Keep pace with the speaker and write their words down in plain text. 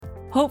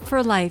Hope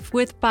for Life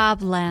with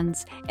Bob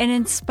Lenz, an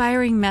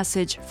inspiring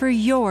message for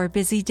your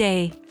busy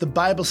day. The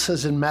Bible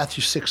says in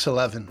Matthew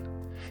 6:11,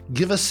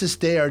 "Give us this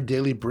day our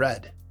daily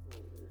bread."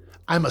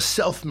 I'm a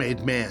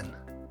self-made man.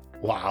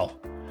 Wow.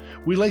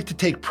 We like to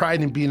take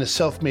pride in being a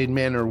self-made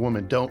man or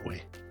woman, don't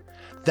we?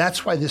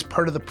 That's why this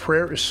part of the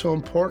prayer is so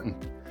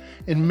important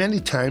and many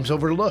times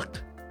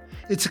overlooked.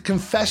 It's a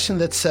confession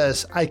that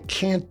says, I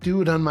can't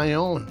do it on my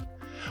own.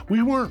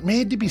 We weren't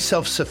made to be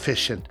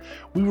self-sufficient.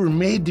 We were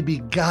made to be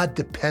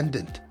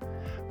God-dependent.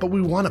 But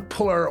we want to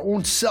pull our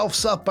own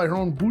selves up by our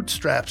own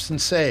bootstraps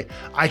and say,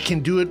 I can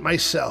do it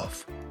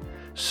myself.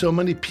 So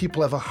many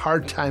people have a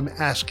hard time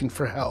asking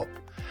for help.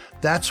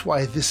 That's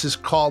why this is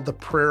called the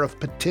prayer of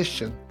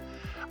petition.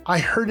 I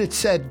heard it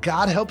said,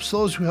 God helps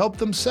those who help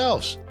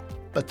themselves.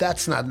 But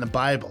that's not in the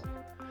Bible.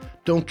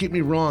 Don't get me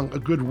wrong, a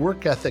good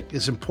work ethic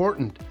is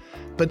important.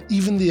 But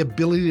even the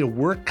ability to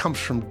work comes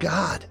from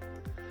God.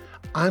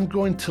 I'm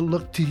going to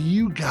look to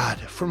you, God,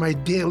 for my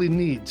daily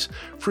needs,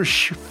 for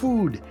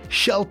food,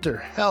 shelter,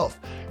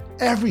 health,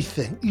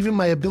 everything, even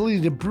my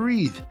ability to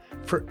breathe,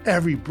 for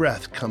every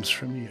breath comes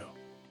from you.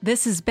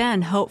 This has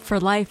been Hope for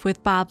Life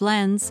with Bob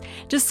Lenz.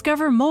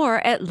 Discover more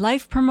at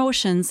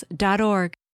lifepromotions.org.